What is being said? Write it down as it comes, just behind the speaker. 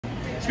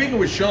Speaking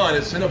with Shawn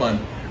at SinAmen,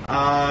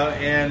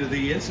 and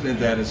the incident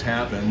that has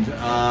happened,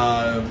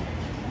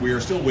 we are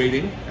still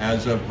waiting,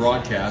 as of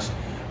broadcast,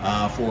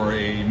 for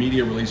a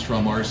media release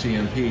from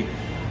RCMP.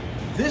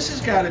 This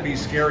has got to be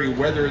scary,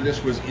 whether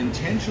this was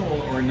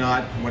intentional or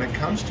not. When it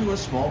comes to a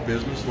small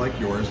business like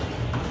yours,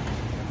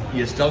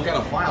 you still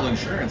got to file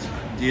insurance.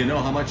 Do you know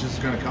how much this is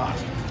going to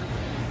cost?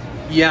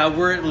 Yeah,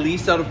 we're at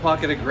least out of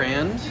pocket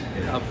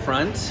 $1,000 up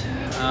front.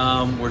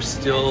 We're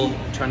still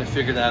trying to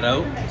figure that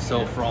out.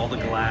 So for all the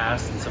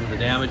glass and some of the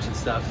damage and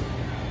stuff,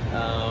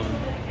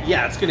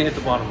 yeah, it's going to hit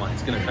the bottom line.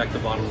 It's going to affect the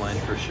bottom line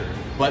for sure.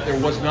 But there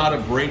was not a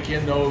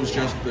break-in, though? It was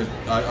just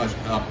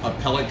a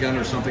pellet gun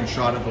or something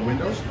shot at the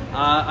windows?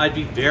 I'd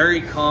be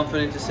very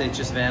confident to say it's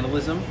just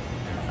vandalism.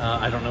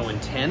 I don't know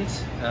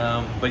intent,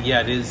 but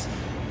yeah, it is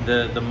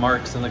the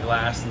marks on the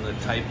glass and the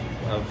type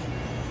of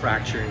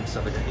fracture and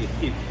stuff like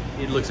that.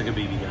 It looks like a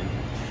BB gun.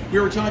 We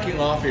were talking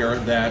off air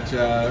that,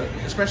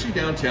 especially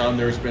downtown,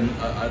 there's been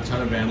a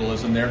ton of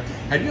vandalism there.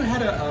 Have you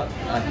had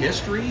a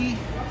history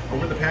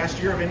over the past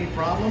year of any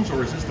problems,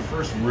 or is this the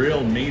first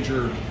real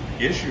major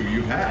issue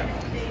you've had?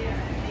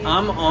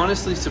 I'm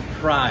honestly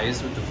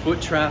surprised with the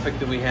foot traffic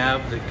that we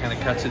have that kind of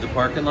cuts through the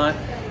parking lot,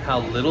 how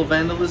little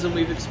vandalism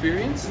we've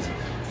experienced.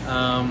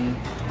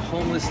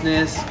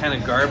 Homelessness, kind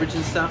of garbage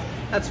and stuff,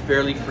 that's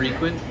fairly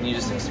frequent and you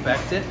just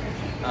expect it.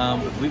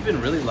 But we've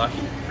been really lucky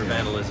for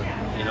vandalism.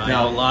 You know, I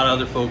know a lot of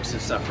other folks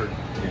have suffered.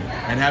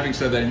 Yeah. And having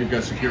said that, you've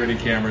got security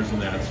cameras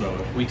and that,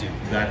 so we do.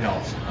 That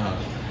helps.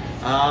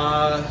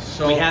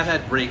 So we have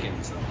had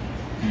break-ins though.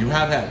 You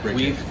have had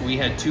break-ins. We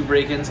had 2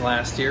 break-ins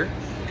last year,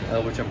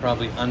 which I'm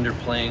probably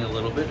underplaying a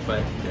little bit,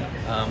 but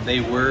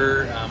they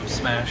were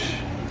smash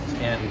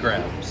and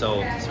grab.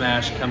 So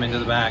smash, come into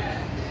the back,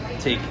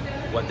 take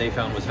what they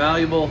found was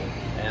valuable,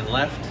 and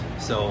left.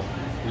 So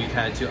we've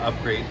had to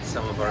upgrade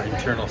some of our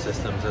internal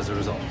systems as a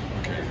result.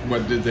 Okay.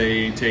 What, did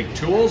they take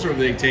tools, or did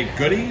they take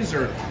goodies,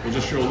 or we'll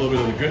just show a little bit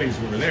of the goodies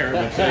over there?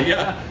 But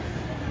yeah.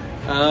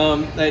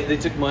 They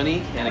took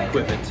money and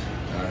equipment.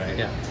 All right.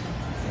 Yeah.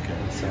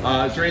 Okay. So,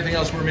 is there anything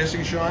else we're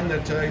missing, Shawn,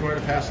 that you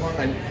wanted to pass along?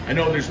 I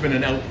know there's been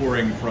an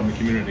outpouring from the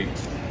community.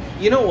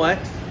 You know what?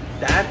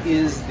 That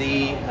is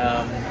the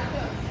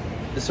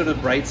sort of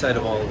bright side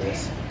of all of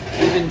this.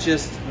 Even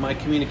just my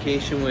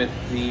communication with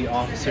the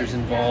officers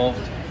involved,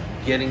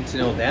 getting to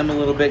know them a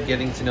little bit,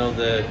 getting to know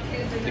the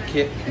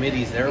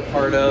committees they're a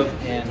part of,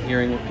 and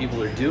hearing what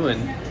people are doing,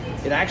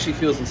 it actually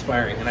feels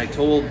inspiring. And I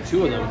told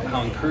 2 of them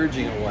how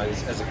encouraging it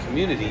was as a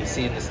community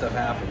seeing this stuff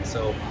happen.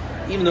 So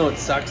even though it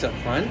sucks up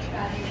front,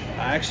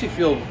 I actually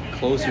feel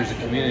closer as a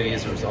community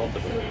as a result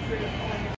of it.